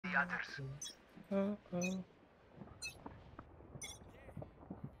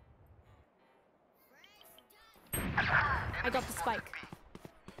I got the spike.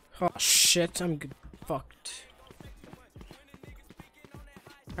 Oh shit, I'm fucked.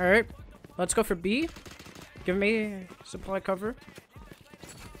 Alright, let's go for B. Give me supply cover.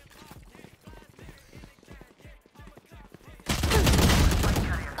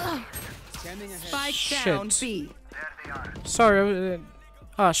 Spike down B. Sorry,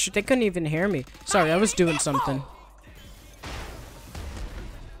 oh shit, they couldn't even hear me. Sorry, I was doing something.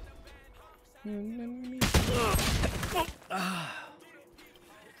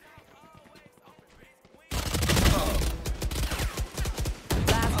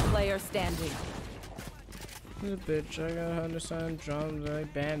 Last player standing. This bitch, I gotta understand drums, I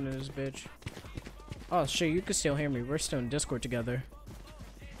banned this bitch. Oh shit, you can still hear me. We're still in Discord together.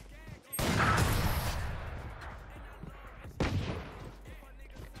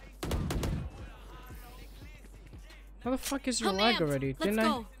 How the fuck is your lag already? Didn't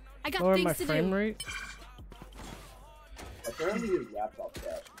I lower my frame rate? Apparently his laptop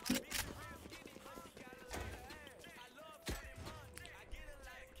crashed.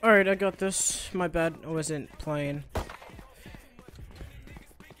 Alright, I got this. My bad, I wasn't playing.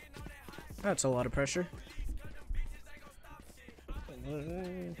 That's a lot of pressure.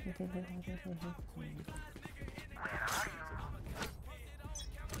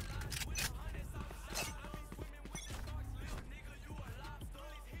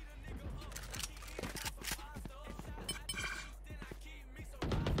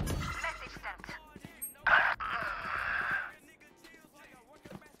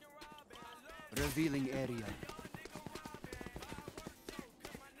 Revealing area.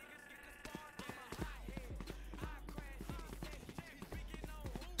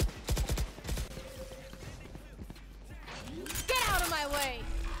 Get out of my way!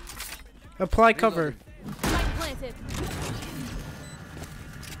 Apply cover. Spike planted.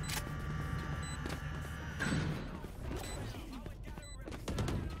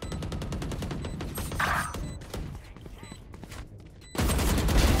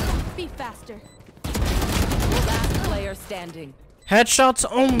 Be faster. Last player standing. Headshots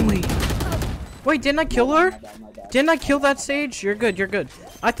only. Wait, didn't I kill her? Didn't I kill that Sage? You're good, you're good.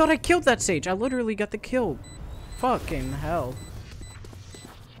 I thought I killed that Sage. I literally got the kill. Fucking hell.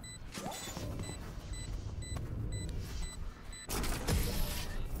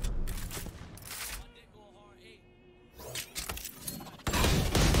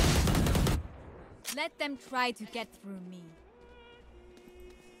 Let them try to get through me.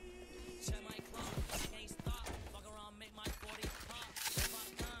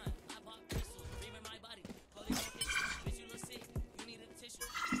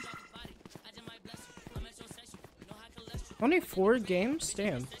 Only 4 games?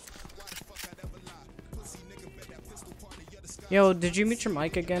 Damn. Yo, did you mute your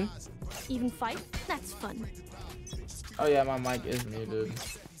mic again? Even fight? That's fun. Oh yeah, my mic is muted.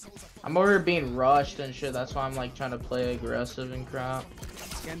 I'm over here being rushed and shit. That's why I'm like trying to play aggressive and crap.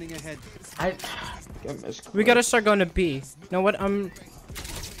 Scanning ahead. We gotta start going to B. You know what?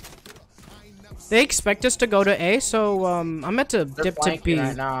 They expect us to go to A, so I'm meant to dip to B.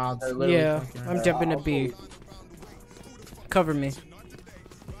 Right now. Yeah, I'm dipping to B. Cover me.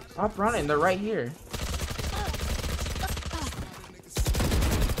 Stop running. They're right here.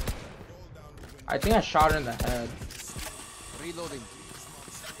 I think I shot her in the head. Reloading.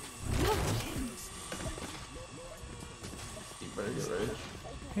 You better get ready.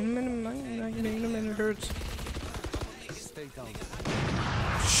 In a minute hurts. Stay down.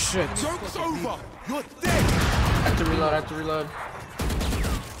 Shit. Joke's over. You're dead. I have to reload. I have to reload.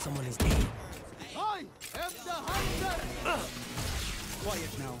 Someone is dead. I am the hunter.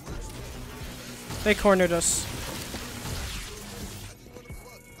 Quiet now. They cornered us.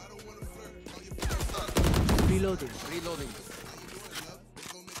 Reloading. Reloading.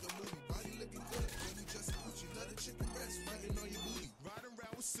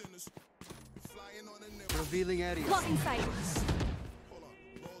 Revealing area. Blocking sight.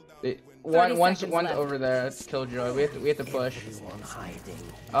 One's over there. That's Killjoy. We have to push.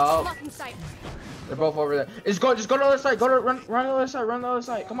 Oh, Blocking sight. they're both over there. Just go to the other side. Run the other side. Run the other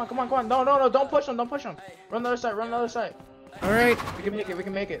side. Come on. No. Don't push them. Don't push them. Run the other side. All right. We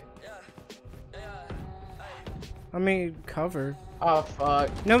can make it. I mean, cover. Oh fuck.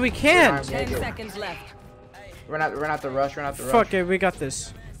 No, we can't. 10 seconds left. We're not the rush. Fuck it, we got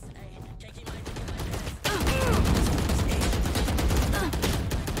this.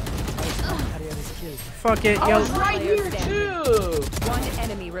 Fuck it, I yo. was right here too. One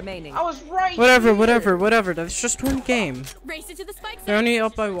enemy remaining. I was right Whatever, here. whatever. That's just one game. Race into the spike. They're only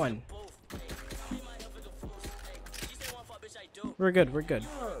up by 1. We're good.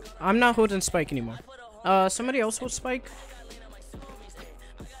 I'm not holding Spike anymore. Somebody else hold Spike?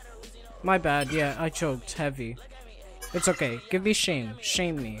 My bad, yeah, I choked heavy. It's okay. Give me shame.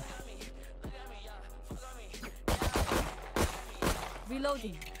 Shame me.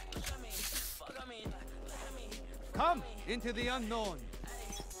 Reloading. Come into the unknown.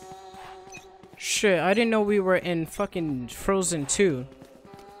 Shit, I didn't know we were in fucking Frozen 2.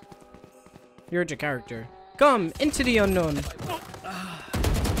 You're the character. Come into the unknown.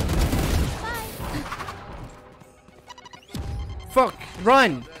 Fuck,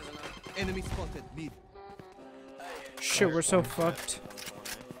 run. Enemy spotted. Mid. Shit, we're so fucked.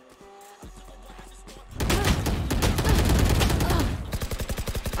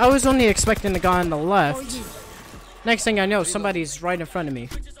 I was only expecting the guy on the left. Next thing I know, somebody's right in front of me.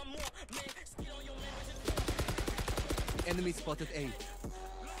 Enemy spotted A.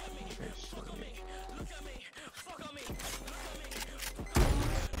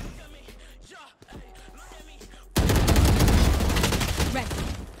 Ready.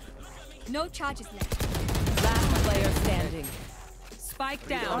 No charges left. Last player standing. Spike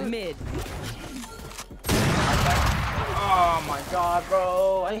down mid. Oh my god,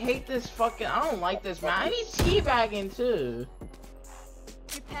 bro. I hate this fucking. I don't like this map. I need teabagging too.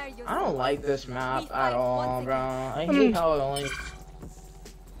 Prepare yourself. I don't like this map at all, bro. I hate how it only.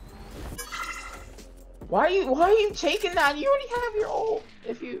 Why are you taking that? You already have your ult.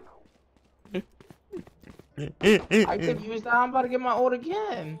 If you. I could use that. I'm about to get my ult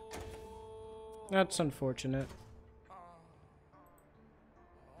again. That's unfortunate.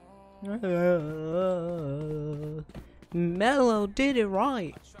 Mello did it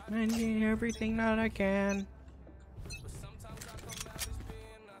right. I did everything that I can.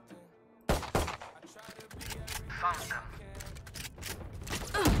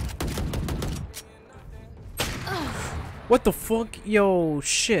 What the fuck? Yo,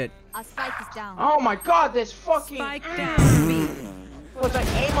 shit. Our spike is down. Oh my god, this fucking. Spike down B. Was like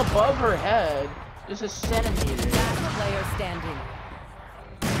aim above her head. Just a centimeter. Last player standing.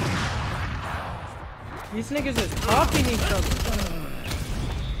 These niggas are talking each other.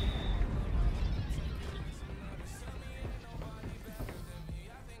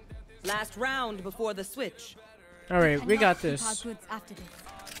 Last round before the switch. Alright, we got Cannot keep this. our goods after this.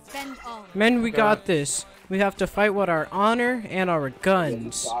 Spend all. Men, we got this. We have to fight with our honor and our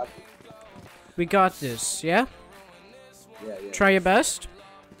guns. We got this, yeah? Try your best.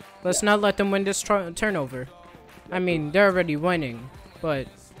 Let's not let them win this turnover. I mean, they're already winning, but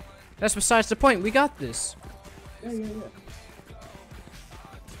that's besides the point. We got this.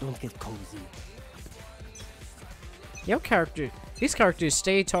 Don't get cozy. Yo, these characters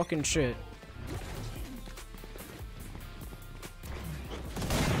stay talking shit.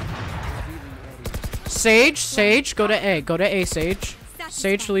 Sage, go to A. Go to A, Sage.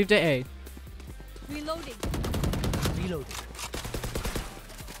 Sage, leave to A. Reloading.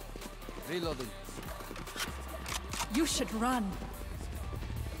 Reloading. You should run.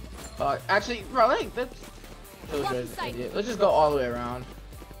 Actually, bro, like that's. Let's just go all the way around.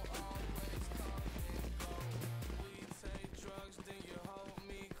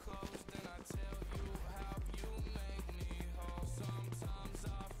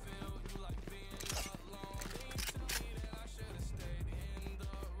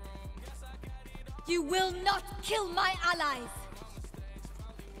 You will not kill my allies.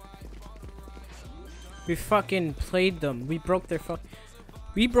 We fucking played them. We broke their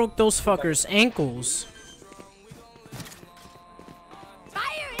We broke those fuckers' ankles.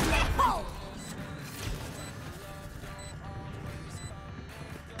 Fire in the hole.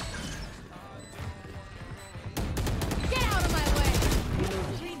 Get out of my way.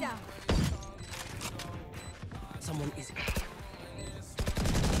 3 down. Someone is.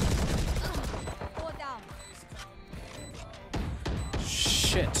 4 down.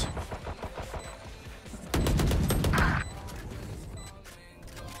 Shit.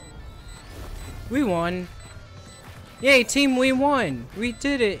 We won. Yay, team, we won. We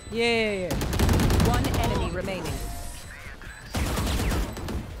did it. Yay. One enemy remaining.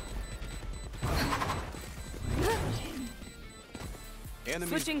 Enemy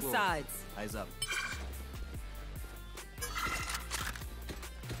Switching close. sides. Eyes up.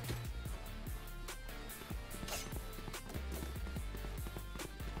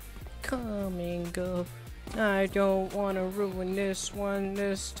 Come and go. I don't want to ruin this one.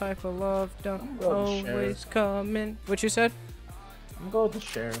 This type of love don't Oh, always come in. What you said? I'm going with the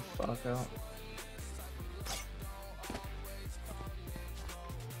sheriff. Fuck out.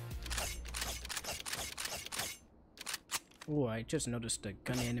 Ooh, I just noticed the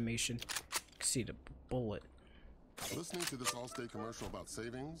gun animation. See the bullet. Listening to this Allstate commercial about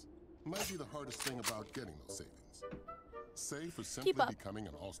savings might be the hardest thing about getting those savings. Save for simply becoming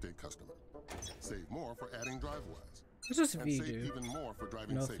an Allstate customer. Save more for adding DriveWise. What's this And V save do? even more for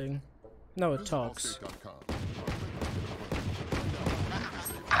driving safely. Nothing. No, it Visit talks. Allstate.com.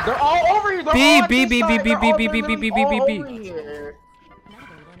 They're all over here. They're B, all on B, this B, side. B, They're B, all B, B, B, literally B, B, all B. over here.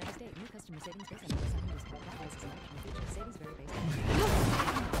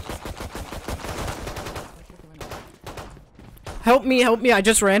 Help me, I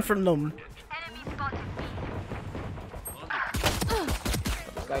just ran from them.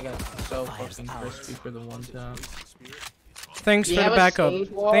 This guy got so fucking crispy for the one time. Thanks They for the have a backup. sage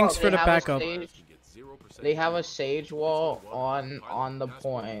wall, Thanks for they the have a backup. They have a sage wall on the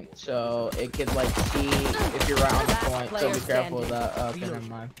point, so it could like see if you're right on the point. So be careful of that. Okay, never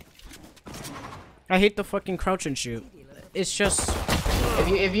mind. I hate the fucking crouch and shoot. It's just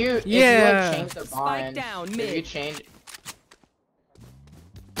If you like, Yeah. change the Spike bind, down, if mid. you change.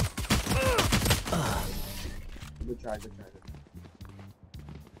 Good try.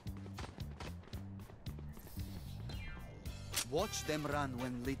 Watch them run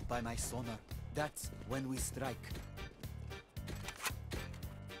when lit by my sonar. That's when we strike.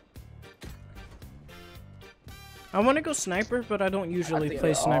 I want to go sniper, but I don't I have usually to play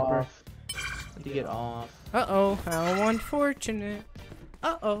get sniper. off. I have to get off. Uh-oh, how unfortunate.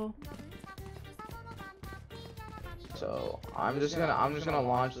 Uh-oh. So I'm just gonna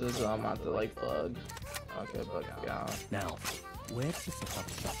launch this at the like bug. Okay, bug out. Now, where's the setup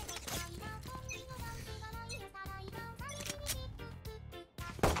shop?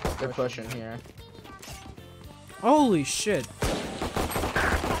 They're pushing here. Holy shit.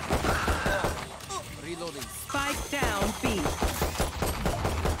 Reloading. Spike down, B.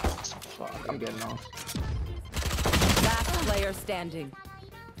 Fuck, I'm getting off. Last player standing.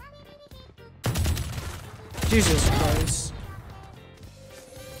 Jesus Christ.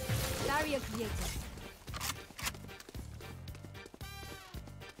 Barrier created.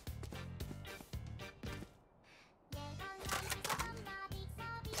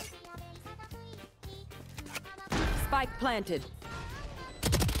 Spike planted.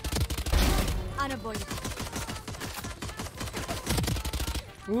 Unavoidable.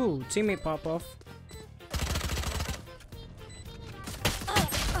 Ooh, teammate pop off.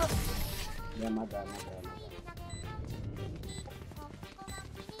 Yeah, my bad.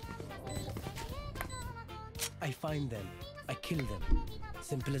 I find them. I kill them.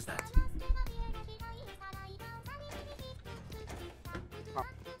 Simple as that.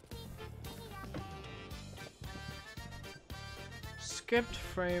 Skipped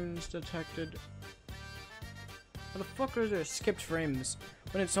frames detected. What the fuck are there skipped frames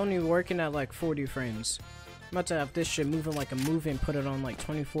when it's only working at like 40 frames? I'm about to have this shit moving like a movie and put it on like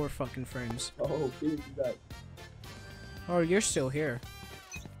 24 fucking frames. Oh, please do that. Oh, you're still here.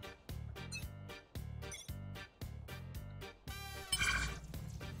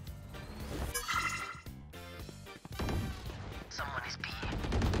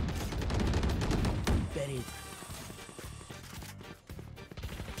 Buried.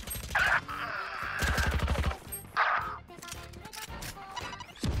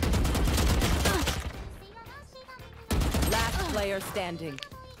 Last player standing.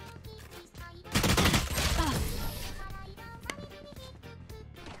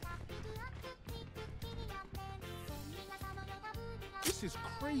 This is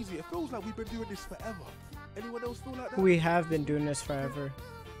crazy. It feels like we've been doing this forever. Anyone else feel like that? We have been doing this forever.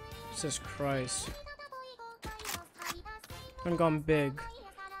 Jesus Christ. I'm gone big.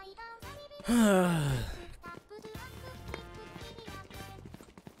 I'm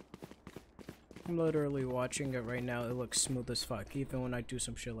literally watching it right now. It looks smooth as fuck, even when I do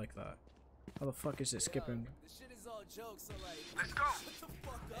some shit like that. How the fuck is it skipping? This shit is all jokes, so like, let's go. Shut the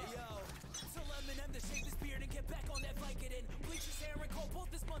fuck up, yo. Tell Eminem to shave his beard and get back on that Vicodin. Bleach his hair and call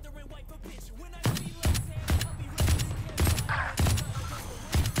both his mother and wife a bitch. When I see Lex Hand, I'll be ready to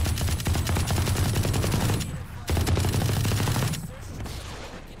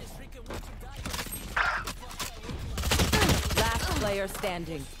Last player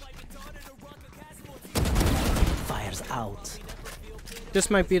standing. Fire's out. This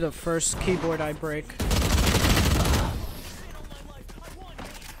might be the first keyboard I break.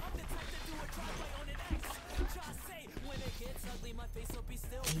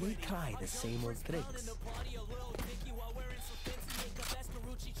 And they try the same old tricks.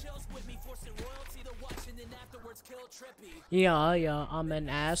 Yeah, I'm an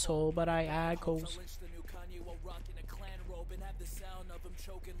asshole, but I add coals.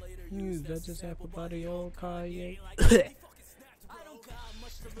 That just happened by the old Kanye.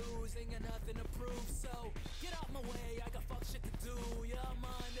 lose, ain't got nothing to prove. So get out my way, I got fuck shit to do. Yeah, I'm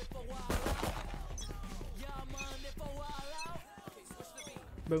on it for a while. Yeah, I'm on it for a while. Okay, switch the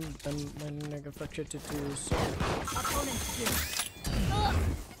beat. Boom, then I got fuck shit to do. So.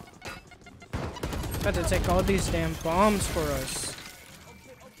 Got to take all these damn bombs for us.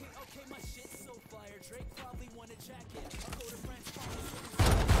 Okay, my shit's so fire. Drake probably wanna jack it. I'll go to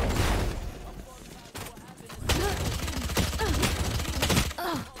France.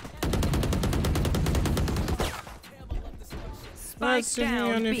 Spike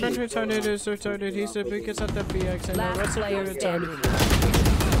down B. French retarded is retarded. He's the biggest at the BX and the Last rest of you player retarded.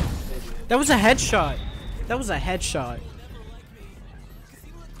 standing. That was a headshot. That was a headshot.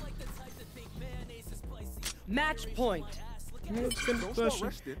 Match point. Don't start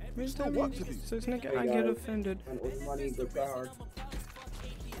resting. There's still work to do. Says nigga, I get offended.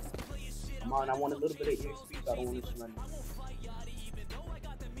 Come on, I want a little bit of EXP, so I don't want to surrender.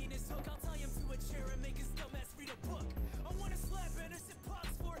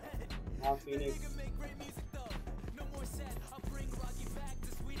 Come on, Phoenix.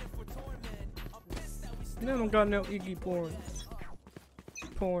 They don't got no Iggy porn.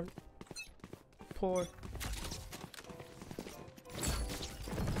 Porn.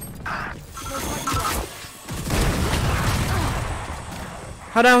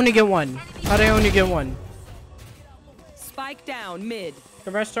 How'd I only get one? Spike down mid.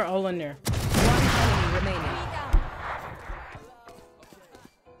 The rest are all in there. One enemy remaining.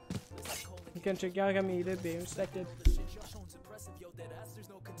 You can check out me to be inspected.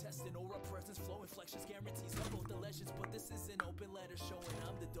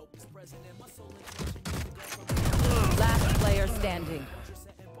 Last player standing.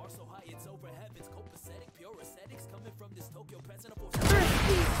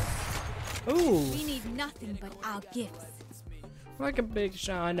 Ooh, We need nothing but our gifts. like a big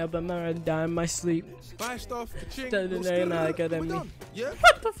shine up a die in my sleep. Buy stuff, ka-ching, Saturday what's good? night academy. We're done. Yeah?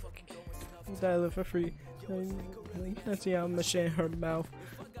 What the fuck? Dial for free. Let's see how much shit in her mouth.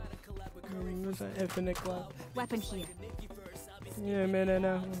 What's that infinite clap? Weapon here. Yeah, man, I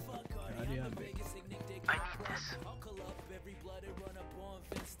know.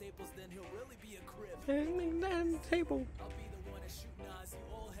 That table.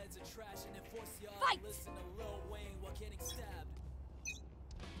 Fight!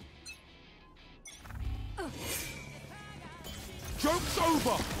 Joke's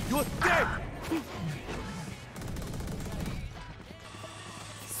over! You're dead!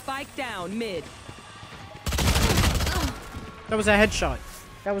 Spike down mid. That was a headshot.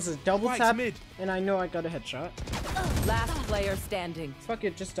 That was a double Spike's tap, mid. and I know I got a headshot. Last player standing. Fuck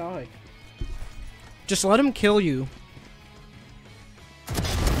it, just die. Just let him kill you.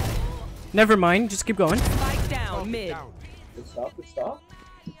 Never mind, just keep going. Spike down mid. Good stuff.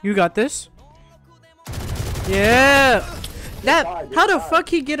 You got this. Yeah. That. How the fuck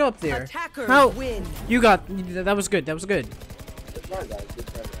he get up there? Attackers How? win. You got. That was good. That was good. Good try, guys. Good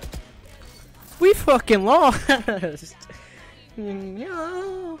try, guys. We fucking lost.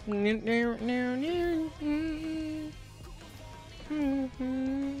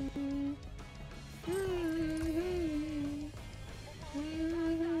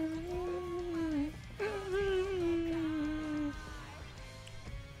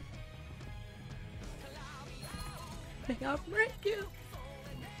 I'll break you.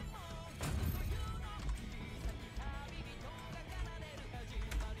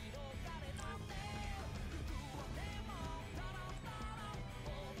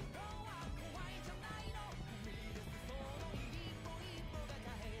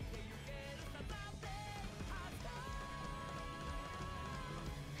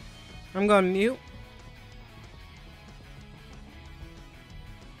 I'm gonna mute.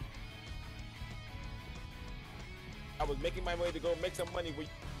 I was making my way to go make some money with.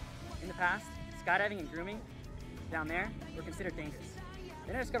 In the past, skydiving and grooming down there were considered dangerous.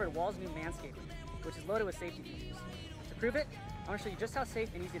 Then I discovered Wall's new Manscaping, which is loaded with safety features. To prove it, I want to show you just how safe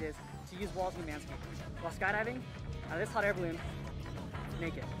and easy it is to use Wall's new Manscaping while skydiving out of this hot air balloon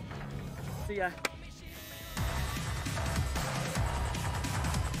naked. See ya.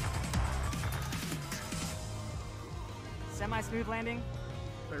 Semi-smooth landing,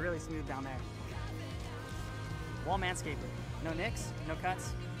 but really smooth down there. Wall Manscaping. No nicks, no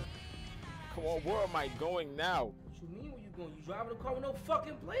cuts. Come on, where am I going now? What you mean where you going? You driving a car with no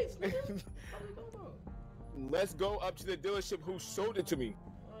fucking plates, nigga? What are you talking about? Let's go up to the dealership who sold it to me.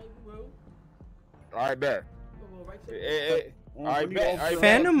 Bro. Alright, there. We'll go right to Alright, bet.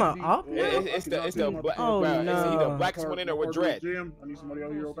 Phantom up? It's the black. Oh, It's no. either blackest one in there with dread. Jam, I need somebody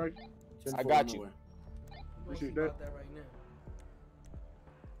out here, okay? I got you. Appreciate that.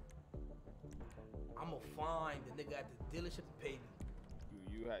 find the nigga at the dealership to pay me.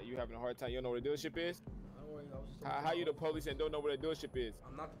 You having a hard time? You don't know where the dealership is? Don't worry, I was just How you the police and don't know where the dealership is?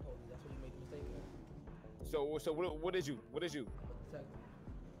 I'm not the police. That's where you made the mistake at. So what is you? What is you? I'm a detective.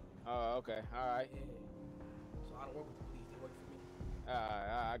 Oh, okay, all right. Yeah. So I don't work with the police. They work for me.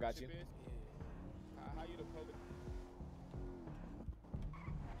 I got you. Yeah. How you the police?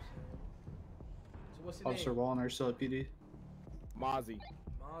 So what's your Officer name? Wallner, still at PD. Mozzie.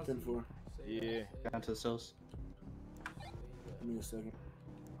 Mozzie. 10-4. Yeah. Down to the cells. Give me a second.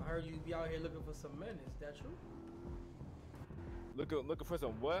 I heard you be out here looking for some men. Is that true? Looking for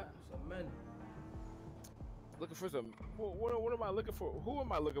some what? Some men. Looking for some. What am I looking for? Who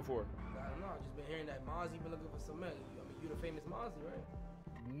am I looking for? I don't know. I just been hearing that Mozzie been looking for some men. I mean, you the famous Mozzie, right?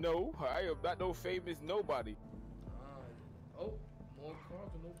 No, I am not no famous nobody. Oh, more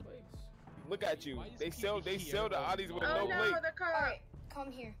cars with no plates. Look at you. They sell the Audis with no plate. the car. All right,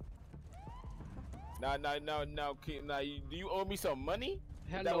 come here. Now, do you owe me some money?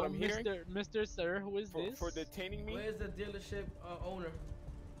 Is that Hello, what I'm hearing? Mr. Sir, who is this? For detaining me? Where's the dealership owner?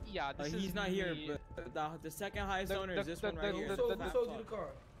 Yeah, this is he's not here, me. but the second highest owner is this one right here. Who sold you the car?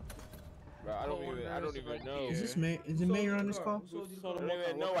 Bro, I don't even know. Is the mayor on this call? Who sold you the I car? don't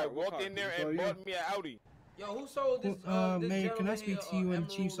even know. I walked in there and bought me an Audi. Yo, who sold this? Mayor, can I gentleman speak to here, you and the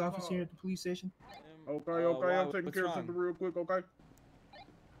chief's Emerald office car? here at the police station? Okay, I'm taking care of something real quick, okay?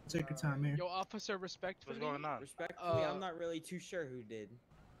 Take your time, Mayor. Yo, officer, respectfully. Respectfully, I'm not really too sure who did.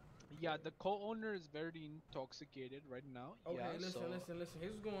 Yeah, the co-owner is very intoxicated right now. Okay, yeah, listen.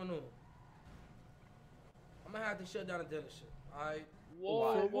 Here's what's going on. I'm gonna have to shut down the dealership. Alright.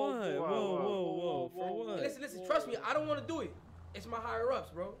 Whoa, whoa, for what? Listen. Trust me, I don't want to do it. It's my higher ups,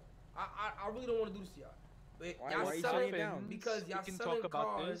 bro. I really don't want to do this to y'all. But Why y'all are you selling shutting down? because y'all can selling talk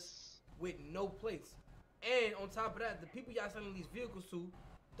about cars this. with no plates. And on top of that, the people y'all selling these vehicles to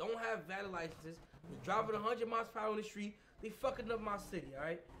don't have valid licenses. Was driving 100 miles per hour on the street. They fucking up my city,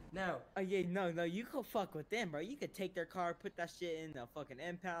 alright? Now. Yeah, no, you could fuck with them, bro. You could take their car, put that shit in the fucking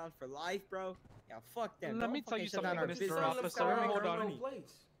impound for life, bro. Yeah, fuck them. Let Don't me tell you fucking shut down something, our Mr. business. Officer. Hold on. No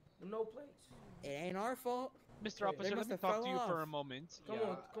plates. No plates. It ain't our fault. Mr. Officer, let must me have talk fell to you for a off. moment. Come Yeah.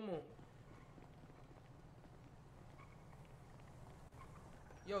 on.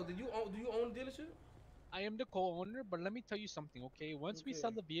 Yo, do you own the dealership? I am the co-owner, but let me tell you something, okay? Once we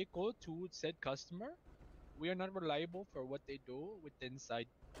sell the vehicle to said customer, we are not reliable for what they do with inside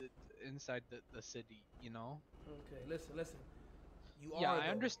the city, you know? Okay, listen. You Yeah, are, I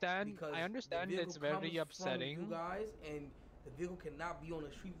though, understand. because I understand the it's vehicle very comes from upsetting. you guys, and the vehicle cannot be on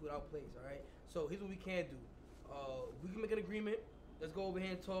the street without plates. All right. So here's what we can do. We can make an agreement. Let's go over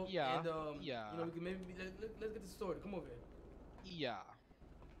here and talk. Yeah. And yeah. you know, we can maybe let's get this sorted. Come over here. Yeah.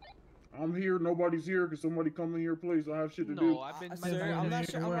 I'm here. Nobody's here. Can somebody come in here, please? I have shit to do. No, I've been. Sir, I'm not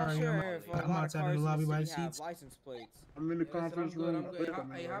sure if a I'm lot of outside of cars the lobby in by the the city have seats. license plates. I'm in the Yeah, listen, conference I'm good, room. I'm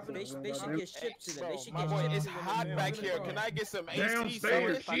good. They should get shipped to them. They should My get boy, shipped it's to them. hot back here. Can I get some AC?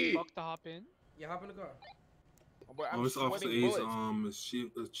 Downstairs, something? shit. Fuck to hop in. Yeah, hop in the car. My boy, I'm It's Officer sweating Ace, bullets.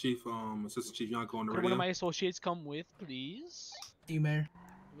 Assistant Chief Yanko on the Could one radio. of my associates come with, please? You, Mayor.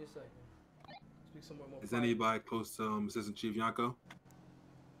 Give me a second. Speak somewhere more. Is quiet. anybody close to Assistant Chief Yanko?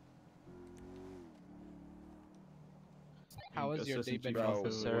 How has your day been, Bro,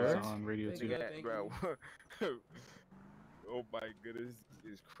 officer? On radio Thank you, Yeah, thank bro. Oh my goodness,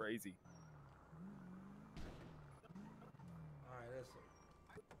 it's crazy. All right, listen.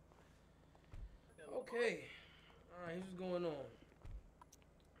 Okay. All right, here's what's going on. Why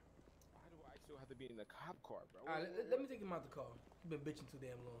do I still have to be in the cop car, bro? All right, let me take him out the car. You've been bitching too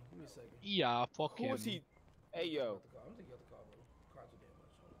damn long. Give me a second. Yeah, fuck Who him. is he? Hey, yo. I'm taking you out the car, bro. Car too damn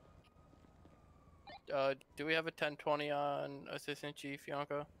much. Do we have a 1020 on Assistant Chief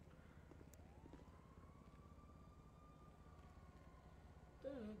Yanko?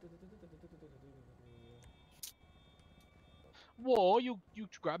 Whoa, you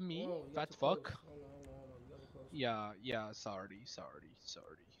grabbed me, Whoa, you got fat too close. fuck. Hold on. You got too close. Yeah, sorry.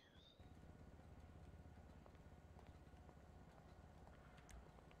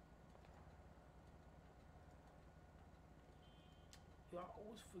 Yo, I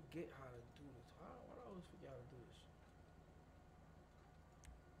always forget how to do this. Why do I always forget how to do this?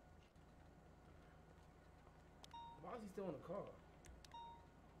 Why is he still in the car?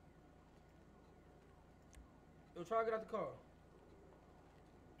 Yo, try to get out the car.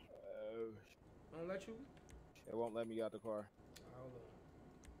 Don't let you? It won't let me get out the car. Hold on.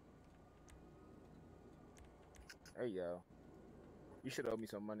 There you go. You should owe me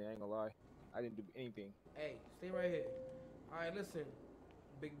some money, I ain't gonna lie. I didn't do anything. Hey, stay right here. Alright, listen,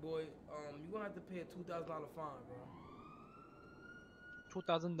 big boy. You're gonna have to pay a $2,000 fine, bro.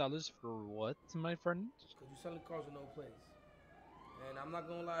 $2,000 for what, my friend? Because you're selling cars with no plates. And I'm not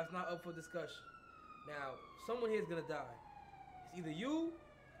gonna lie, it's not up for discussion. Now, someone here is gonna die. It's either you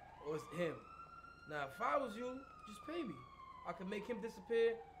or it's him. Now, if I was you, just pay me. I can make him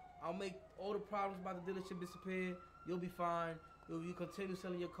disappear. I'll make all the problems about the dealership disappear. You'll be fine. You continue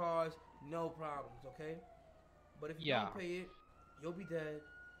selling your cars, no problems, okay? But if you don't pay it, you'll be dead.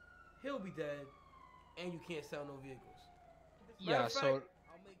 He'll be dead, and you can't sell no vehicles. Yeah, so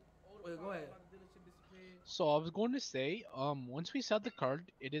Wait, go ahead. So I was going to say, once we sell the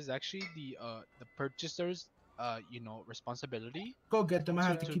card, it is actually the purchaser's responsibility. Go get them. I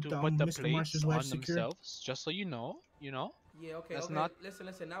have to keep the put the Mr. plates Marshall's wife on secure. themselves, just so you know. Yeah, okay, That's okay. not.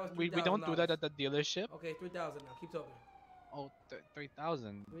 Listen. Now it's We don't do that at the dealership. Okay, 3,000 now. Keep talking. Oh,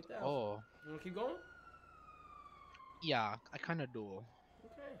 3,000. 3,000. Oh. You wanna keep going? Yeah, I kind of do.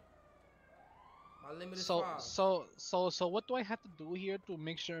 Okay. My limit is So 5. so what do I have to do here to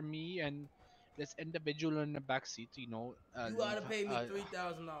make sure me and this individual in the back seat, you gotta pay me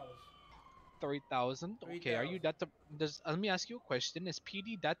 $3,000. 3,000? Okay, are you that? Let me ask you a question. Is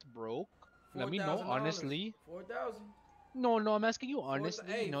PD that broke? Let me know $4,000. honestly. 4,000. No, I'm asking you honestly.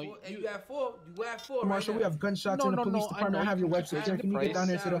 Hey, you got 4. You got 4. Marshall, right we now. have gunshots in the police department. I have your website. Sir, can you get down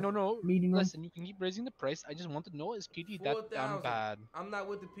there to the meeting room? Listen, you can keep raising the price. I just want to know, is PD that damn 4,000. bad? I'm not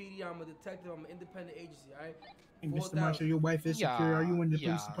with the PD. I'm a detective. I'm an independent agency. All right. Hey, Mr. Marshall, your wife is secure. Are you in the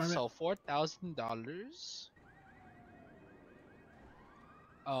police department? So $4,000.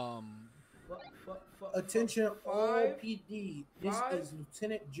 Attention all PD. This is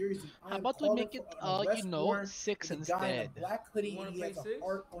Lieutenant Jersey. How about we make it 6 instead? Guy in a black hoodie You wanna and he has play a 6?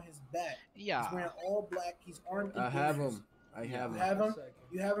 heart on his back. Yeah. He's wearing all black. He's armed. I have him. I have You him. have him.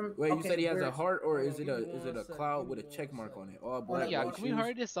 You have him. Wait, you Okay, said he has where a is heart, or Hold is on, it give me a one sec, cloud give with me a one check mark sec. on it? All black. Yeah, white can we shoes.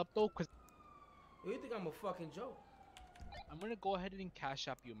 hurry this up though? Cause You think I'm a fucking joke? I'm gonna go ahead and cash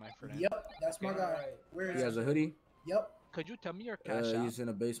app you, my friend. Yep, that's my guy. Where is He has a hoodie. Yep. Could you tell me your cash app? He's in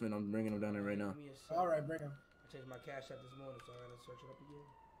the basement. I'm bringing him down there right now. All right, bring him. I changed my cash app this morning, so I gotta search it up again.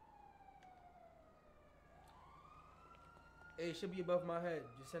 Hey, it should be above my head.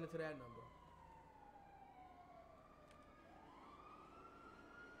 Just send it to that number.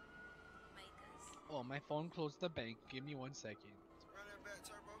 Oh, my phone closed the bank. Give me 1 second.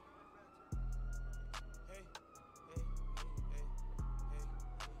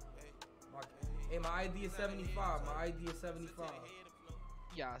 Hey, my ID is 75. My ID is 75.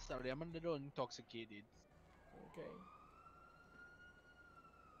 Yeah, sorry, I'm a little intoxicated. Okay.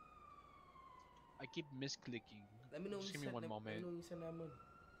 I keep misclicking. Let me know when Just you give me send, one let me moment. know when you send that money.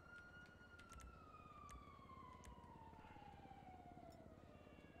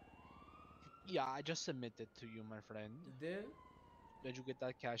 Yeah, I just submitted to you, my friend. You did? Did you get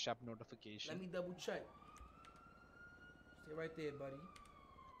that cash app notification? Let me double check. Stay right there, buddy.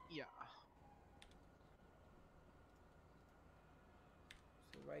 Yeah.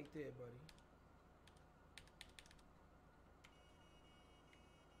 Stay right there, buddy.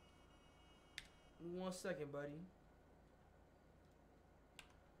 Give me 1 second, buddy.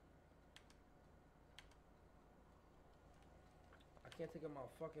 I can't take out my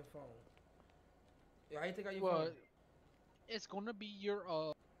fucking phone. Yeah, how you take out your phone? It's gonna be your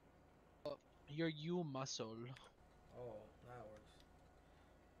U muscle. Oh, that works.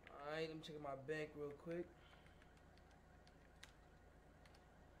 Alright, let me check my bank real quick.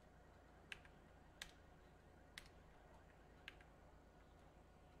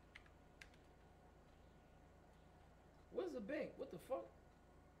 Where's the bank? What the fuck?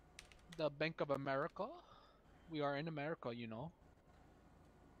 The Bank of America. We are in America, you know.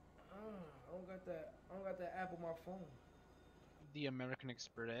 I don't got that. I don't got that app on my phone. The American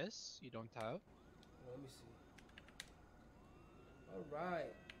Express. You don't have. Let me see. All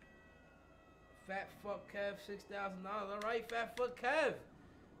right. Fat fuck Kev, $6,000. All right, fat fuck Kev.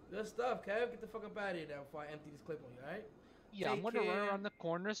 Good stuff, Kev. Get the fuck up out of here now before I empty this clip on you. All right. Yeah, I'm gonna run around the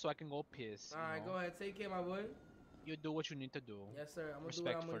corner so I can go piss. All right, go ahead. Take care, my boy. You do what you need to do. Yes, sir. I'm gonna do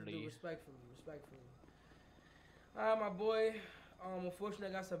what I'm gonna do respectfully. respectfully. All right, my boy. Unfortunately,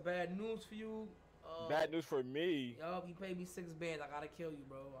 I got some bad news for you. Bad news for me. Yup, you paid me 6 bands. I gotta kill you,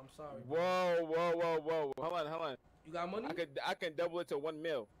 bro. I'm sorry. Bro. Whoa. Hold on. You got money? I can double it to 1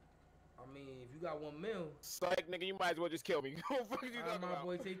 mil. I mean, if you got 1 mil. Psych, nigga, you might as well just kill me. What the fuck you All right, talking my about?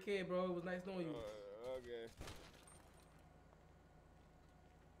 boy. Take care, bro. It was nice knowing you. Okay.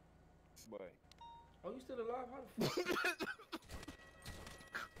 Boy. Oh, you still alive? How the fuck?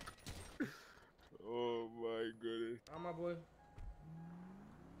 Oh my goodness. All right, my boy.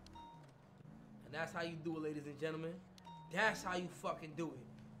 And that's how you do it, ladies and gentlemen. That's how you fucking do it.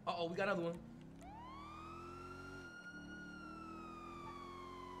 Uh-oh, we got another one.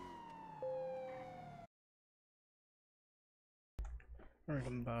 Alright,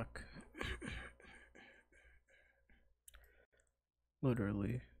 I'm back.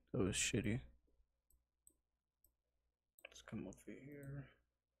 Literally, that was shitty. Let's come over here.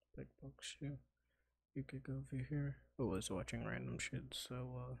 Big box too. You could go over here. I was watching random shit,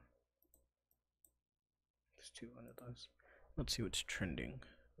 so let's do one of those. Let's see what's trending.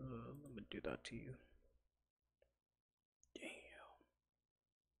 Let me do that to you. Damn.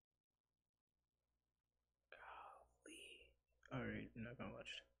 Golly. Alright, I'm not gonna watch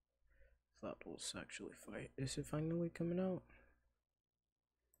it. Thought was actually fight. Is it finally coming out?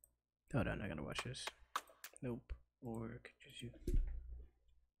 Hold on, I gotta watch this. Nope. Or could just you.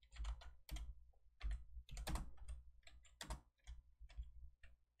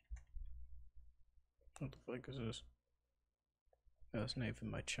 What the fuck is this? That's not even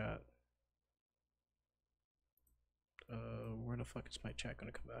my chat. Where the fuck is my chat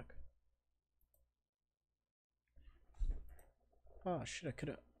gonna come back? Oh shit, I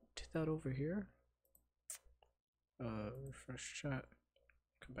could've did that over here. Refresh chat.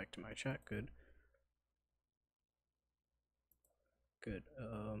 Come back to my chat, good. Good,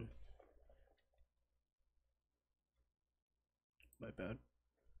 my bad.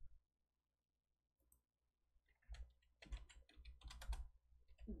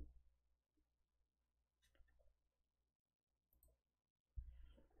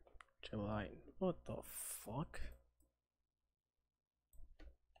 July. What the fuck?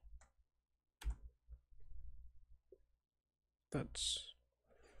 That's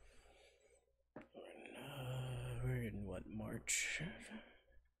we're in what, March,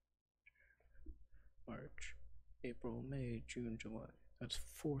 April, May, June, July. That's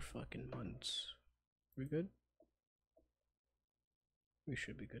 4 fucking months. We good? We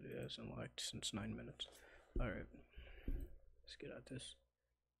should be good. It hasn't locked since 9 minutes. Alright. Let's get at this.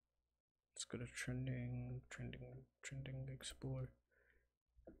 Let's go to trending, explore.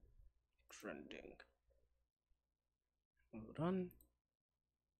 Trending. Hold on.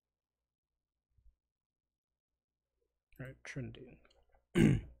 Alright, trending.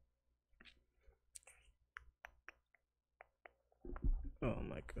 Oh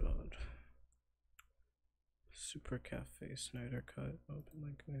my god. Super Cafe Snyder Cut. Open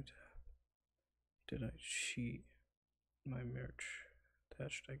link, new tab. Did I cheat? My merch. The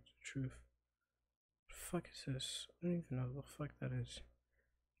hashtag the truth. What the fuck is this? I don't even know what the fuck that is.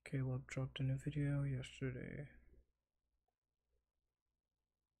 Caleb dropped a new video yesterday.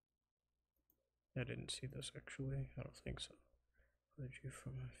 I didn't see this actually. I don't think so. Pledge you for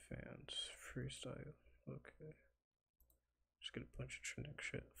my fans. Freestyle. Okay. Just get a bunch of trending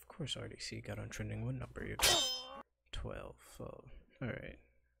shit. Of course, RDC got on trending. What number you got? 12. Oh, alright.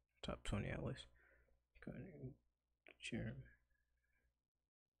 Top 20 at least. Jeremy.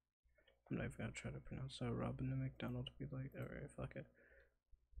 I'm not even gonna try to pronounce that. Robin the McDonald's be like, alright, fuck it.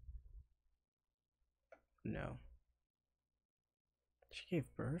 No. She gave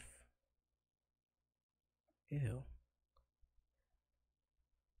birth? Ew.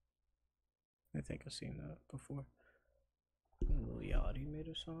 I think I've seen that before. Lil Yachty made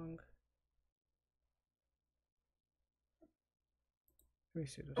a song. Let me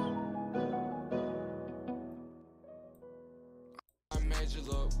see this. I made you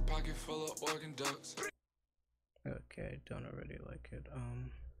look, pocket full of organ ducks. Okay, don't already like it.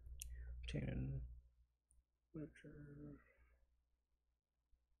 Obtaining literature.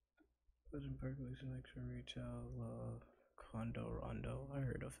 Pleasant Park leasing like some retail condo rondo. I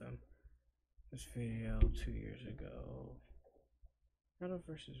heard of him. This video 2 years ago. Rondo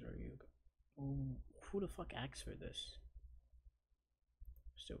versus Ryuga. Ooh, who the fuck asked for this?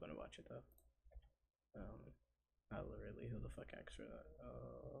 Still gonna watch it though. Not really. Who the fuck asked for that?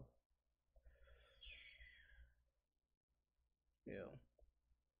 Yeah.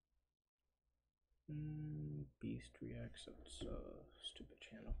 Beast reacts. That's stupid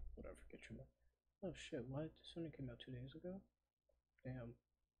channel. Whatever. Get your money. Oh shit! What? This only came out 2 days ago. Damn.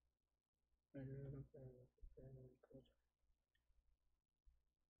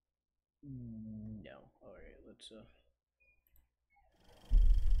 No. Alright, let's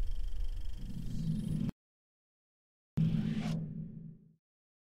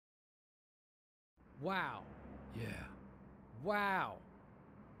Wow. Yeah. Wow.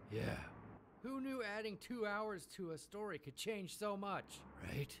 Yeah. Who knew adding 2 hours to a story could change so much?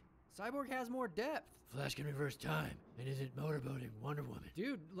 Right? Cyborg has more depth. Flash can reverse time and isn't motorboating Wonder Woman.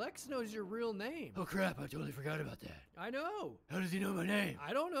 Dude, Lex knows your real name. Oh crap, I totally forgot about that. I know. How does he know my name?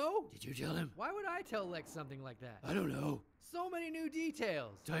 I don't know. Did you tell him? Why would I tell Lex something like that? I don't know. So many new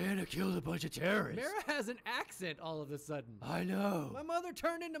details. Diana killed a bunch of terrorists. Mara has an accent all of a sudden. I know. My mother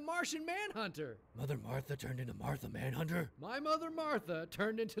turned into Martian Manhunter. Mother Martha turned into Martha Manhunter? My mother Martha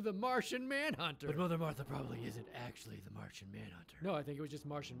turned into the Martian Manhunter. But Mother Martha probably isn't actually the Martian Manhunter. No, I think it was just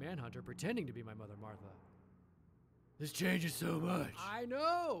Martian Manhunter pretending to be my mother Martha. This changes so much. I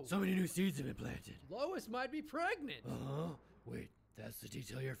know. So many new seeds have been planted. Lois might be pregnant. Uh-huh. Wait, that's the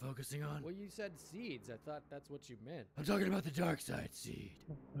detail you're focusing on? Well, you said seeds. I thought that's what you meant. I'm talking about the dark side seed.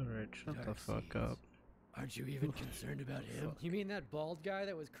 Alright, shut the fuck up. Aren't you even concerned about him? You mean that bald guy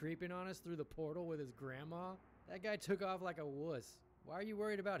that was creeping on us through the portal with his grandma? That guy took off like a wuss. Why are you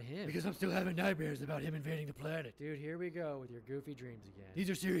worried about him? Because I'm still having nightmares about him invading the planet. Dude, here we go with your goofy dreams again.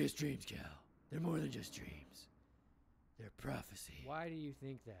 These are serious dreams, Cal. They're more than just dreams. They're prophecy. Why do you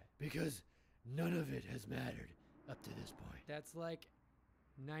think that? Because none of it has mattered up to this point. That's like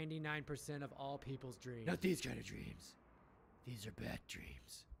 99% of all people's dreams. Not these kind of dreams. These are bad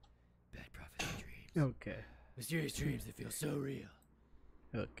dreams. Bad prophecy dreams. Okay. Mysterious dreams that feel so real.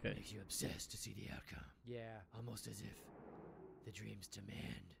 Okay. Makes you obsessed to see the outcome. Yeah. Almost as if the dreams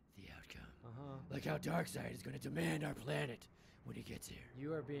demand the outcome. Uh-huh. Like how Darkseid is going to demand our planet when he gets here.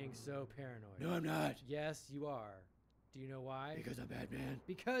 You are being so paranoid. No, I'm not. Yes, you are. Do you know why? Because I'm Batman?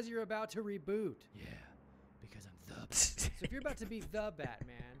 Because you're about to reboot. Yeah, because I'm the Batman. So if you're about to be the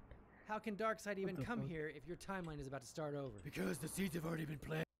Batman, how can Darkseid even come here if your timeline is about to start over? Because the seeds have already been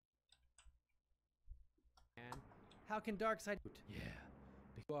planted. And how can Darkseid... Yeah.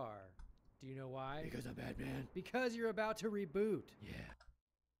 You are. Do you know why? Because I'm Batman? Because you're about to reboot. Yeah.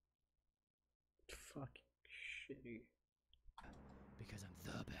 Fucking shitty. Because I'm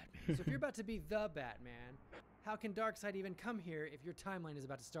the Batman. So if you're about to be the Batman, how can Darkseid even come here if your timeline is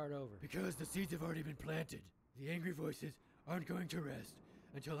about to start over? Because the seeds have already been planted. The angry voices aren't going to rest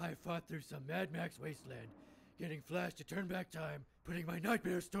until I've fought through some Mad Max wasteland, getting Flash to turn back time, putting my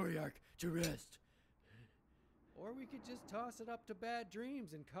nightmare story arc to rest. Or we could just toss it up to bad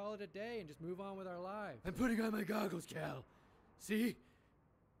dreams and call it a day and just move on with our lives. I'm putting on my goggles, Cal. See?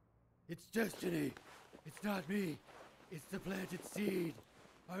 It's destiny. It's not me. It's the planted seed.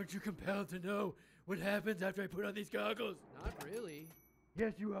 Aren't you compelled to know what happens after I put on these goggles? Not really.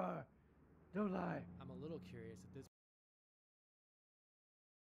 Yes, you are. Don't lie. I'm a little curious at this.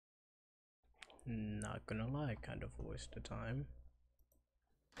 Not gonna lie, kind of a waste of time.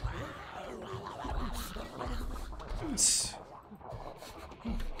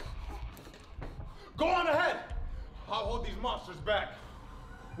 Go on ahead! I'll hold these monsters back.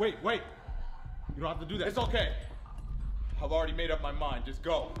 Wait. You don't have to do that. It's okay. I've already made up my mind. Just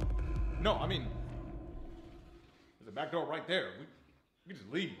go. No, I mean, there's a back door right there. We can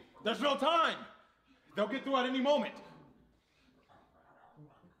just leave. There's no time. They'll get through at any moment.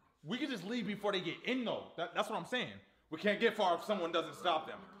 We can just leave before they get in, though. That's what I'm saying. We can't get far if someone doesn't stop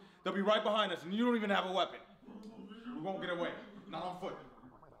them. They'll be right behind us, and you don't even have a weapon. We won't get away. Not on foot.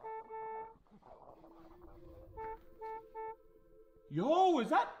 Yo, is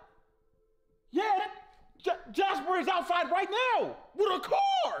that? Yeah, Jasper is outside right now with a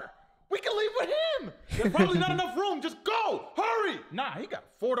car. We can leave with him. There's probably not enough room. Just go. Hurry. Nah, he got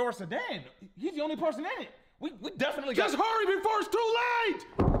a 4-door sedan. He's the only person in it. We definitely just hurry before it's too late.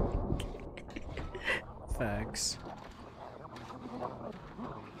 Facts.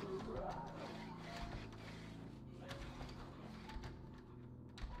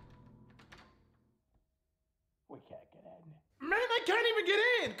 We can't get in. Man, they can't even get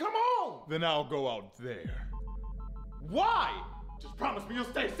in. Come on. Then I'll go out there. Why? Just promise me you'll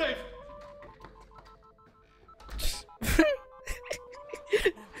stay safe.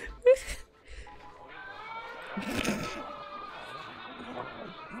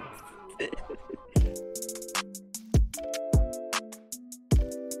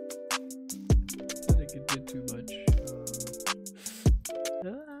 I think it did too much.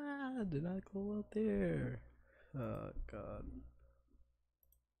 Did not go out there. Oh god.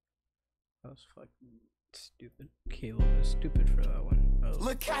 That was fucking stupid. Caleb is stupid for that one. Oh.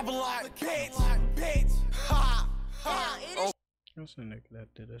 Look, Cavalot, bitch, ha, ha. Oh. That's a nigga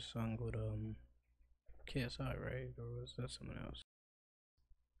that did a song with KSI, right? Or was that someone else?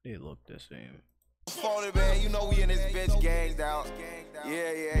 They look the same. Phony, man, you know we in this bitch ganged out.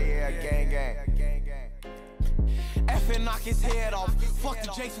 Yeah, gang. Effing knock his head off. Fuck the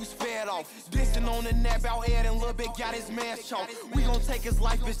Jace we spared off. Dissing on the nap out here and Lil Bit got his man choked. We gon' take his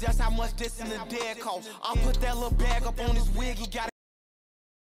life, bitch, that's how much dissing the dead cost. I'll put that little bag up on his wig, he got it.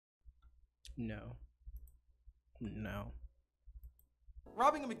 No. No.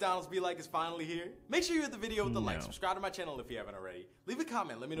 Robbing a McDonald's be like is finally here. Make sure you hit the video with the like. No. Subscribe to my channel if you haven't already. Leave a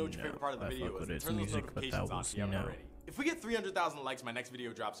comment. Let me know what your No, favorite part of the I video fuck is. with And its turn those music, but notifications that on was if you haven't no. already. If we get 300,000 likes, my next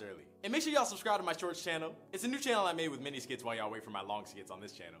video drops early. And make sure y'all subscribe to my shorts channel. It's a new channel I made with mini skits while y'all wait for my long skits on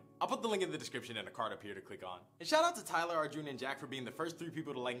this channel. I'll put the link in the description and a card up here to click on. And shout out to Tyler, Arjun, and Jack for being the first 3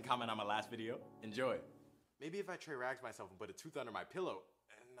 people to like and comment on my last video. Enjoy. Maybe if I Trey Rags myself and put a tooth under my pillow.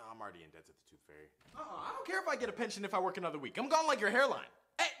 No, I'm already in debt to the tooth fairy. I don't care if I get a pension if I work another week. I'm gone like your hairline.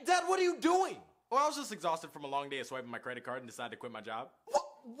 Hey, Dad, what are you doing? Well, I was just exhausted from a long day of swiping my credit card and decided to quit my job.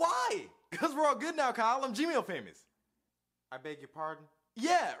 Why? Because we're all good now, Kyle. I'm Gmail famous. I beg your pardon?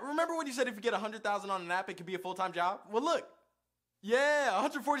 Yeah, remember when you said if you get 100,000 on an app, it could be a full-time job? Well, look. Yeah,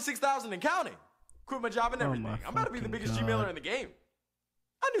 146,000 and counting. Quit my job and everything. I'm about to be the biggest Gmailer in the game.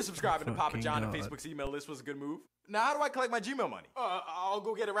 I knew subscribing to Papa John and Facebook's email list was a good move. Now, how do I collect my Gmail money? I'll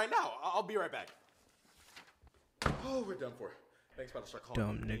go get it right now. I'll be right back. Oh, we're done for. Thanks, about to start calling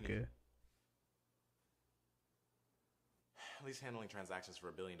Dumb nigga. At least handling transactions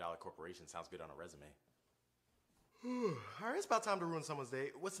for $1 billion corporation sounds good on a resume. All right, it's about time to ruin someone's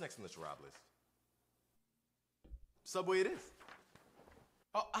day. What's next on this rob list? Subway it is.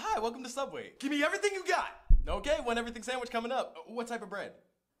 Oh, hi, welcome to Subway. Give me everything you got. Okay, one everything sandwich coming up. What type of bread?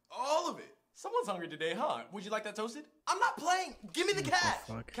 All of it. Someone's hungry today, huh? Would you like that toasted? I'm not playing. Give me the cash.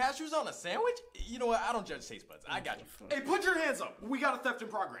 Cashews on a sandwich? You know what? I don't judge taste buds. I got you. Hey, put your hands up. We got a theft in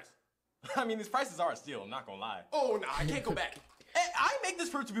progress. I mean, these prices are a steal. I'm not gonna lie. Oh, no, I can't go back. Hey, I make this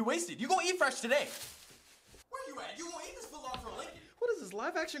fruit to be wasted. You gonna eat fresh today. Where you at? You gonna eat this foot long for Lincoln? What is this,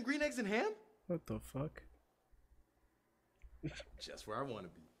 live action green eggs and ham? What the fuck? Just where I want to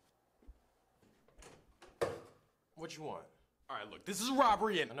be. What you want? All right, look, this is a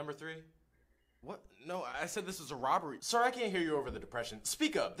robbery and number 3. What? No, I said this is a robbery. Sir, I can't hear you over the depression.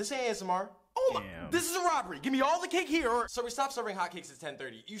 Speak up. This ain't ASMR. Oh my! This is a robbery. Give me all the cake here. Or... So we stopped serving hotcakes at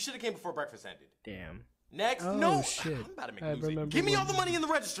 10:30. You should have came before breakfast ended. Damn. Next. Oh, no. shit. I'm about to make a losing. Give me all the money in the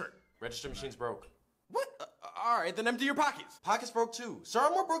register. Register machine's broke. What? All right, then empty your pockets. Pockets broke too. Sir,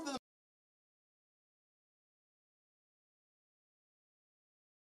 I'm more broke than the...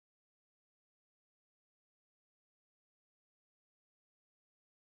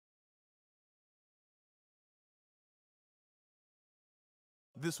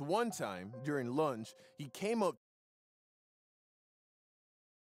 This one time, during lunch, he came up.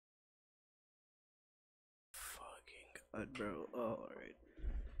 Fucking god, bro. Alright.